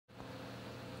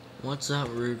What's up,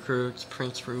 Rude Crew? It's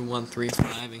Prince Rue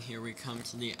 135, and here we come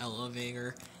to the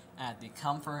elevator at the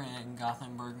Comfort in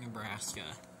Gothenburg, Nebraska.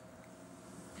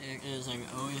 It is an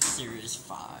Otis Series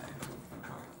 5. Alright,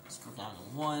 let's go down to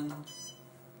 1.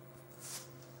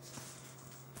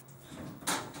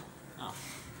 Oh.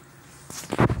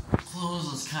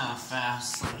 Closes kind of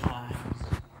fast sometimes.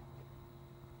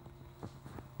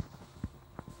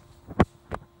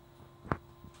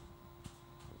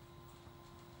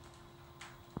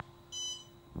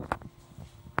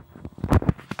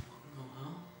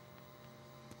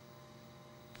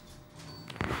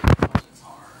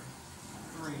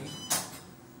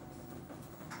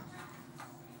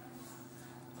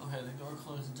 Okay, the door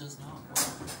closing does not work.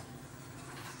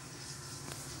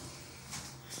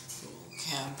 We'll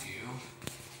cap you.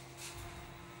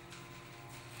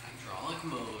 Hydraulic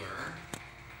motor.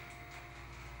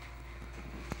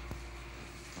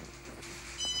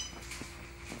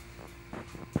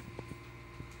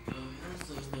 Oh yes,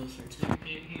 there's no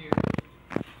certificate here.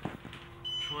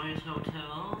 Choice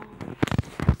Hotel.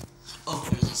 Oh,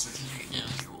 there's a certificate down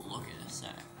here. We'll look at it in a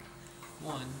sec.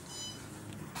 1.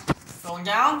 Going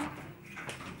down?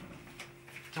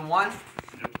 To 1?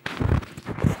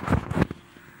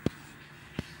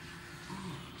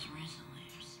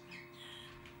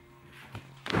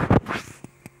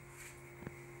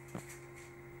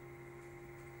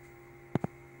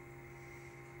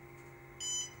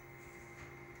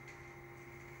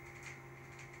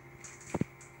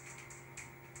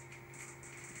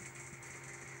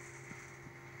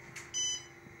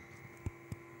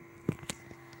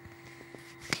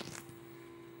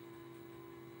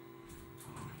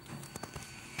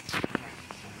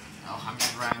 Oh, I'm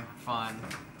just running for fun.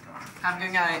 Have a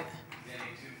good night.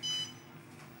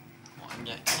 1,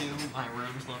 get 2. My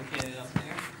room's located up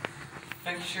there.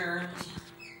 Fixtures.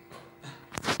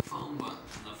 Phone button.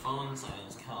 The phone sign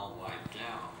is kind of wiped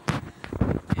out.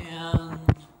 And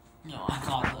no, I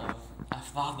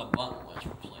thought the button was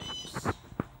replaced.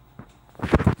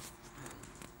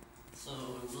 So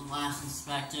it was last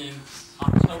inspected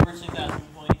October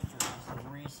 2023. So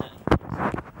recent.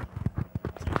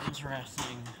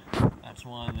 Interesting. That's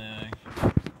one of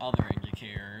the other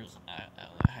indicators. I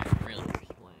really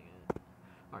explain it.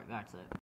 Alright, that's it.